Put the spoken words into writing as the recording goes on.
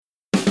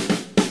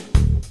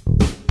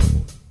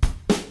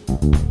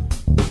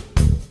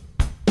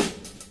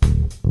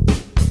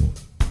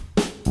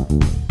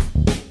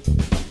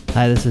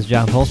Hi, this is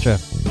John Poelstra,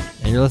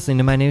 and you're listening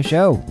to my new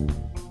show.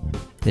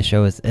 This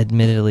show is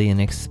admittedly an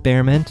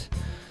experiment.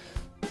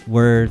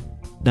 We're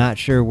not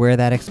sure where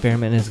that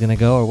experiment is going to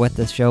go or what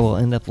this show will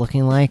end up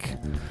looking like.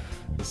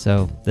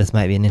 So this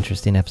might be an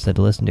interesting episode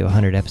to listen to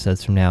 100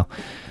 episodes from now.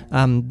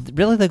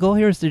 Really, the goal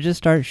here is to just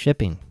start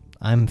shipping.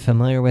 I'm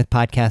familiar with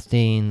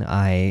podcasting.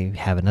 I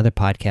have another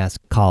podcast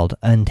called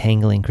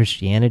Untangling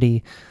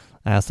Christianity.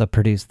 I also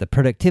produce the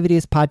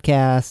Productivityist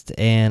podcast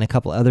and a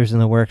couple others in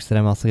the works that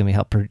I'm also going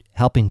to be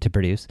helping to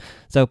produce.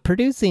 So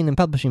producing and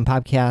publishing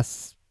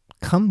podcasts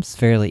comes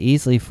fairly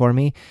easily for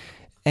me.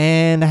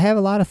 And I have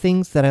a lot of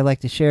things that I like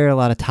to share, a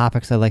lot of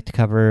topics I like to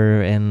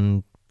cover,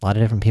 and a lot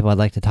of different people I'd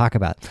like to talk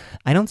about.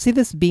 I don't see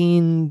this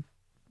being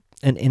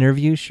an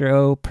interview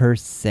show per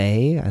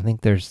se. I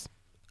think there's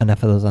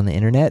enough of those on the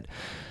internet.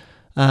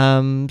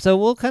 So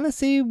we'll kind of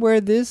see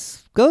where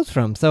this goes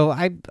from. So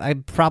I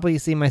probably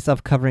see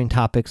myself covering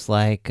topics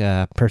like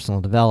personal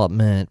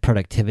development,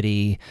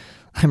 productivity.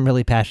 I'm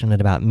really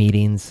passionate about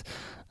meetings.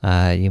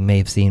 You may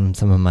have seen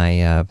some of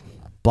my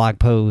blog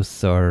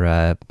posts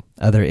or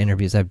other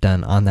interviews I've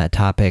done on that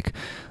topic.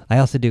 I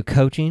also do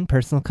coaching,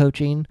 personal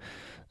coaching,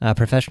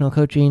 professional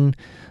coaching,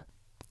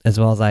 as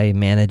well as I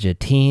manage a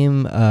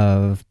team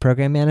of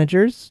program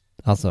managers,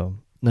 also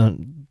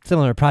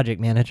similar project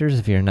managers.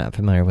 If you're not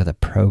familiar with what a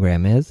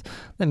program is,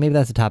 then maybe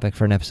that's a topic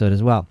for an episode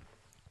as well.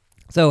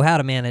 So how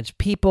to manage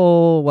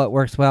people, what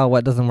works well,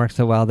 what doesn't work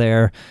so well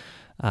there,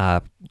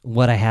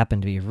 what I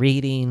happen to be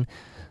reading.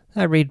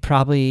 I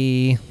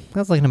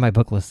was looking at my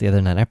book list the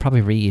other night. I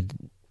probably read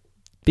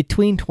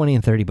between 20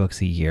 and 30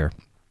 books a year.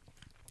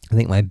 I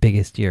think my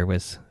biggest year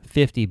was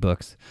 50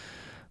 books,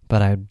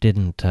 but I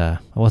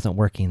wasn't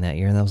working that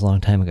year, and that was a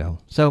long time ago.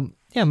 So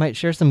yeah, I might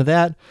share some of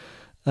that.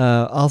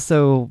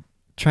 Also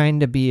trying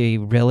to be a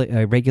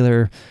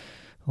regular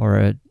or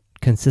a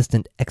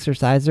consistent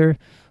exerciser.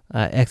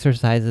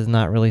 Exercise is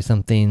not really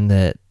something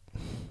that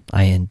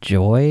I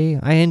enjoy.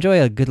 I enjoy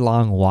a good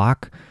long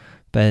walk,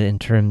 but in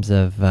terms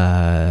of,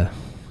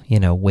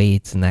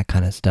 weights and that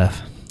kind of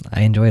stuff,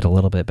 I enjoy it a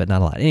little bit, but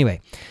not a lot. Anyway,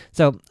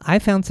 so I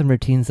found some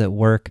routines that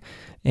work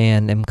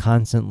and am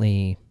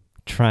constantly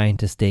trying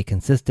to stay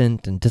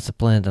consistent and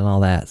disciplined and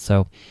all that.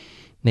 So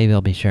maybe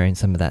I'll be sharing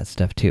some of that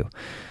stuff too.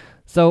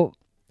 So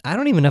I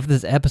don't even know if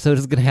this episode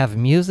is going to have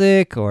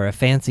music or a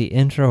fancy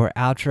intro or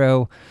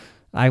outro.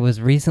 I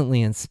was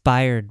recently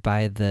inspired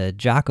by the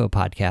Jocko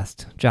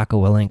podcast.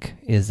 Jocko Willink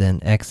is an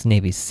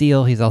ex-Navy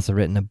SEAL. He's also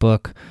written a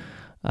book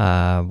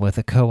with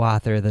a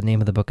co-author. The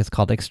name of the book is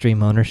called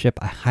Extreme Ownership.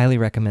 I highly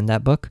recommend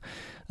that book.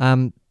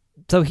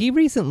 So he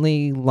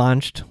recently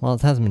launched, well,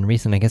 it hasn't been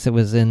recent, I guess it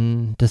was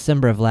in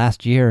December of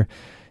last year,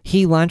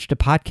 he launched a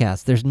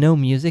podcast. There's no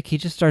music. He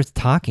just starts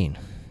talking,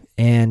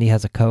 and he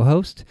has a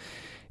co-host,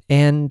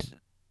 and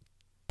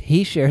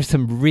he shares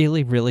some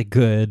really, really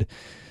good,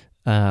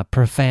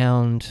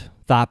 profound,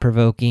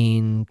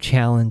 thought-provoking,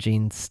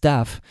 challenging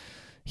stuff.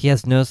 He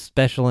has no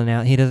special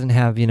he doesn't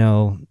have,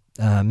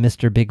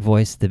 Mr. Big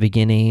Voice at the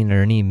beginning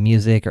or any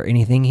music or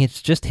anything.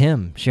 It's just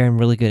him sharing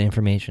really good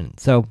information.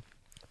 So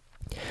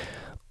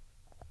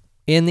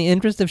in the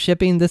interest of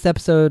shipping, this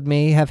episode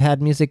may have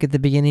had music at the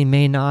beginning,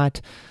 may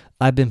not.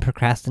 I've been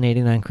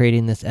procrastinating on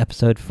creating this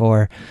episode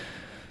for,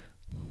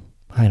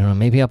 I don't know,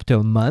 maybe up to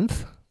a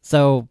month.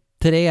 So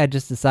today I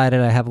just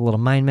decided I have a little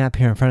mind map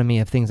here in front of me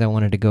of things I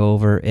wanted to go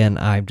over, and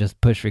I just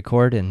pushed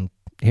record, and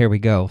here we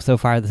go. So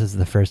far, this is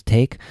the first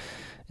take,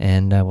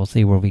 and we'll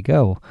see where we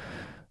go.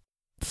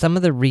 Some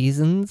of the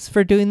reasons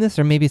for doing this,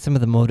 or maybe some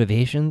of the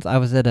motivations,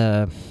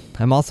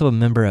 I'm also a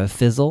member of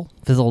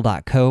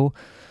Fizzle.co,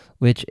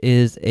 which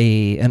is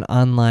an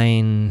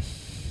online,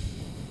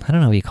 I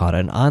don't know what you call it,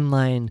 an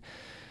online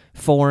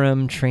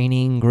forum,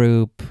 training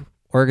group,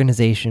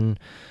 organization,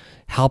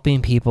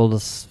 helping people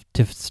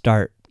to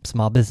start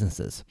small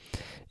businesses.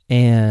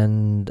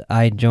 And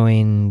I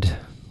joined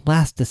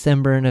last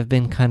December and have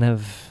been kind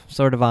of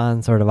sort of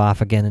on, sort of off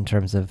again in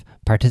terms of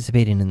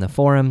participating in the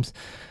forums.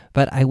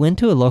 But I went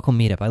to a local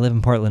meetup. I live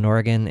in Portland,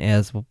 Oregon,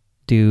 as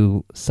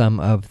do some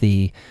of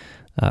the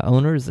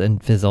owners in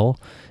Fizzle.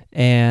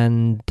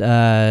 And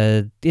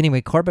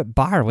anyway, Corbett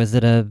Barr was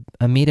at a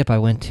meetup I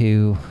went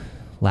to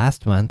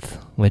last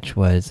month, which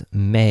was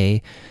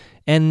May.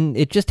 And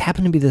it just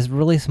happened to be this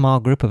really small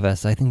group of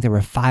us. I think there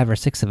were 5 or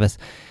 6 of us.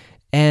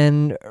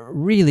 And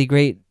really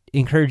great,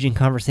 encouraging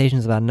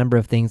conversations about a number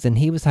of things. And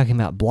he was talking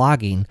about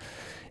blogging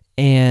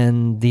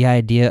and the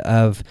idea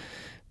of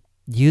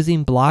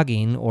using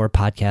blogging or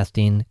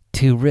podcasting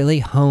to really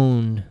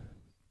hone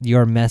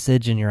your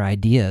message and your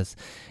ideas.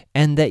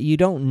 And that you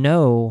don't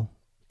know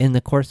in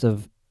the course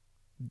of,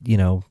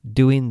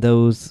 doing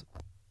those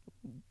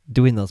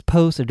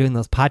posts or doing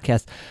those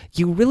podcasts,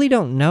 you really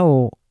don't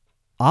know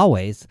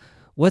always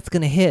what's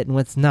going to hit and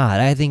what's not.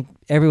 I think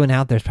everyone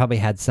out there's probably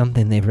had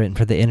something they've written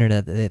for the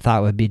internet that they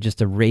thought would be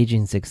just a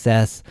raging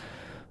success,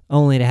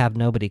 only to have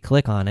nobody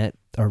click on it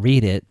or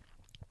read it.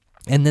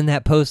 And then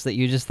that post that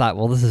you just thought,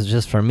 well, this is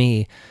just for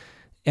me,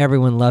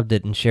 everyone loved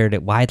it and shared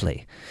it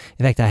widely.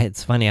 In fact,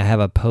 it's funny, I have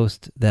a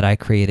post that I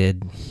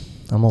created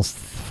almost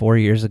 4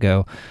 years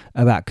ago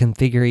about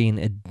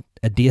configuring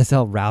a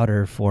DSL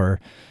router for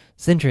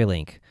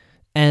CenturyLink.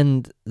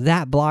 And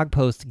that blog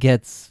post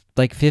gets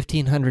like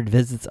 1,500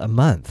 visits a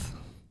month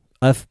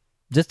of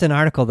just an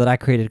article that I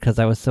created because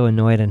I was so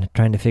annoyed and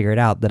trying to figure it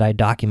out that I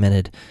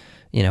documented,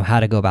 how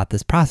to go about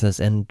this process.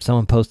 And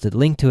someone posted a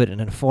link to it in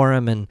a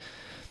forum. And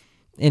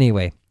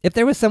anyway, if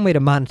there was some way to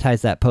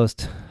monetize that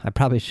post, I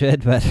probably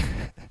should, but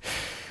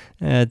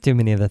too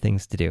many other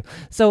things to do.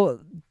 So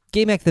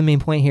getting back to the main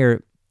point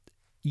here,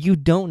 you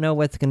don't know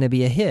what's going to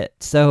be a hit.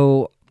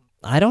 So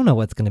I don't know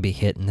what's going to be a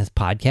hit in this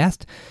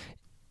podcast.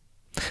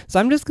 So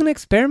I'm just going to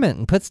experiment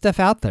and put stuff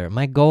out there.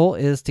 My goal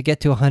is to get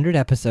to 100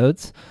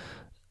 episodes.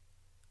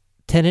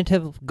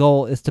 Tentative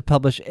goal is to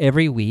publish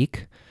every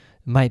week.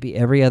 Might be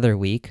every other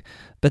week.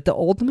 But the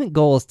ultimate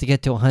goal is to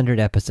get to 100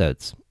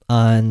 episodes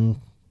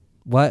on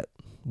what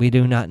we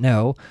do not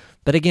know.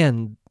 But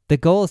again, the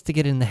goal is to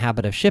get in the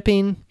habit of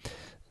shipping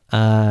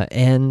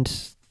and,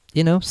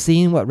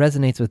 seeing what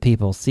resonates with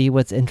people, see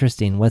what's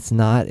interesting, what's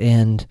not,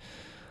 and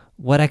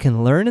what I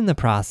can learn in the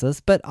process,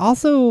 but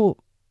also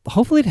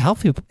hopefully to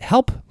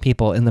help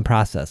people in the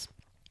process.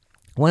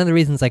 One of the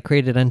reasons I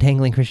created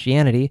Untangling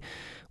Christianity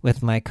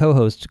with my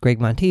co-host,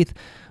 Greg Monteith,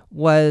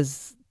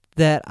 was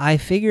that I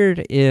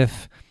figured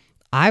if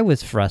I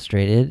was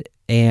frustrated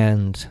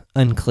and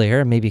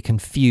unclear, maybe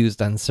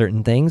confused on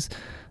certain things,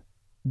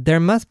 there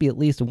must be at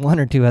least one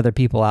or two other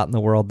people out in the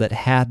world that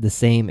had the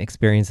same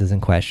experiences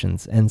and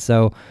questions. And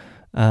so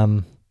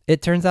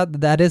it turns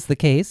out that is the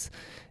case.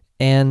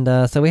 And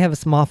so we have a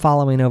small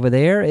following over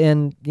there,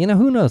 and,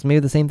 who knows,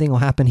 maybe the same thing will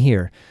happen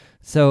here.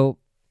 So,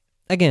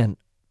 again,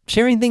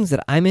 sharing things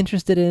that I'm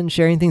interested in,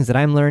 sharing things that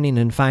I'm learning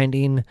and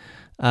finding,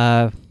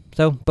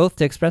 so both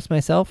to express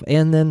myself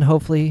and then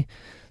hopefully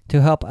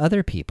to help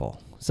other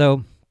people.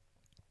 So,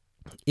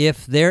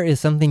 if there is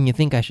something you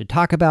think I should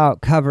talk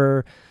about,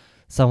 cover,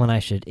 someone I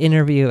should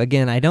interview,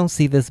 again, I don't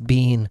see this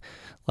being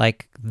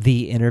like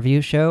the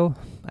interview show.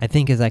 I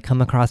think as I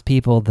come across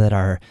people that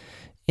are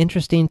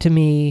interesting to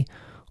me,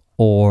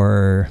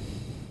 or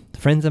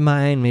friends of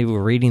mine, maybe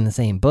we're reading the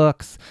same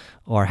books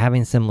or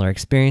having similar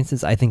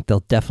experiences, I think they'll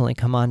definitely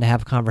come on to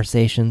have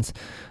conversations.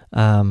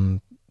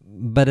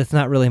 But it's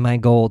not really my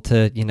goal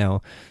to,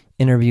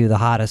 interview the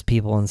hottest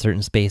people in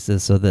certain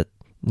spaces so that,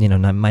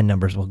 my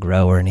numbers will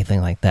grow or anything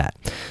like that.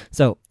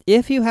 So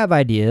if you have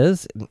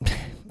ideas,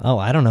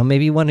 I don't know,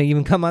 maybe you want to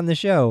even come on the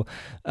show.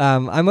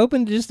 I'm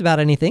open to just about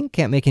anything.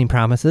 Can't make any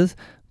promises,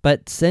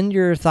 but send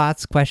your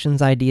thoughts,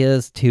 questions,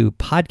 ideas to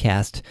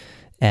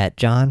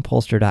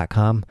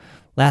podcast@johnpoelstra.com.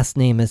 Last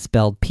name is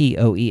spelled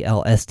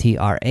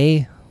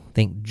Poelstra.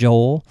 Think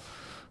Joel.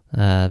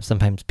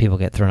 Sometimes people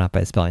get thrown off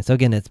by spelling. So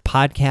again, it's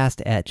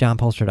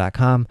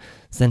podcast@johnpoelstra.com.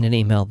 Send an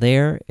email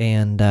there,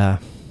 and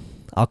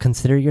I'll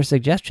consider your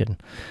suggestion.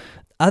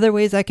 Other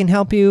ways I can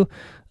help you,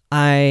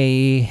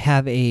 I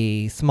have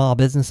a small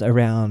business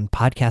around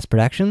podcast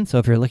production. So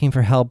if you're looking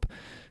for help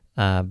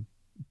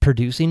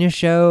producing a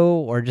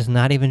show or just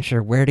not even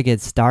sure where to get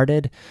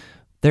started,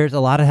 there's a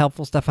lot of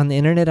helpful stuff on the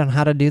internet on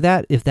how to do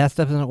that. If that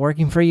stuff isn't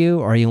working for you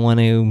or you want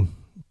to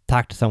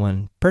talk to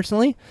someone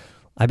personally,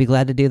 I'd be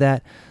glad to do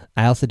that.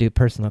 I also do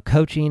personal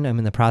coaching. I'm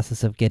in the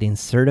process of getting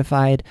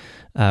certified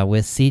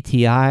with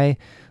CTI.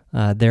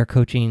 Their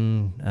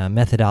coaching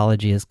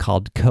methodology is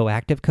called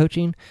coactive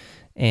coaching,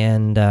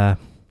 and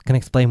can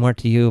explain more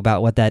to you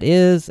about what that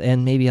is,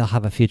 and maybe I'll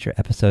have a future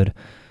episode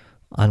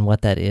on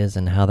what that is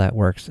and how that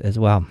works as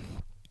well.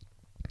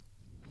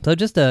 So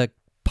just a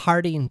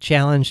parting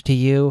challenge to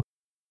you.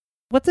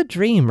 What's a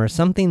dream or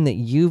something that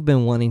you've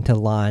been wanting to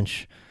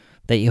launch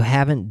that you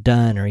haven't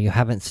done or you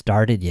haven't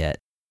started yet?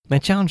 My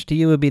challenge to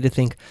you would be to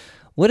think,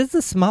 what is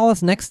the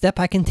smallest next step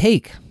I can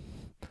take?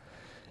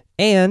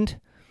 And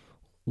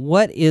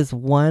what is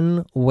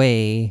one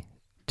way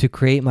to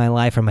create my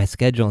life or my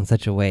schedule in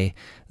such a way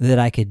that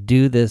I could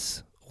do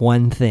this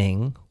one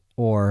thing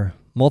or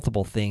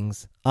multiple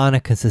things on a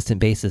consistent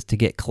basis to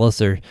get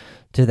closer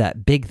to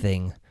that big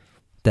thing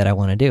that I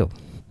want to do?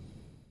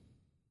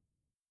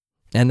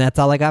 And that's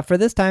all I got for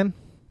this time.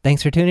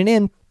 Thanks for tuning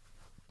in.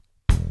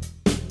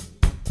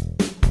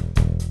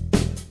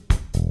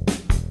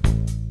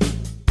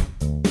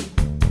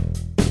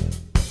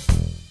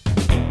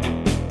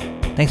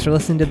 Thanks for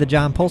listening to The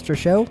John Poelstra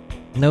Show.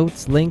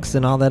 Notes, links,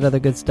 and all that other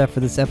good stuff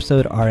for this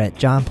episode are at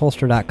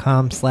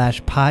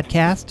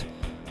johnpoelstra.com/podcast.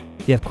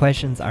 If you have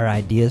questions or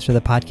ideas for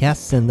the podcast,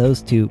 send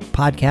those to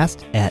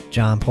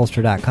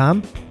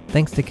podcast@johnpoelstra.com.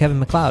 Thanks to Kevin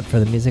MacLeod for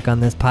the music on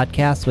this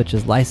podcast, which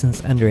is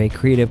licensed under a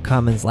Creative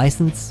Commons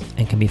license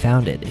and can be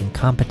found at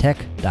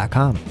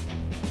incompetech.com.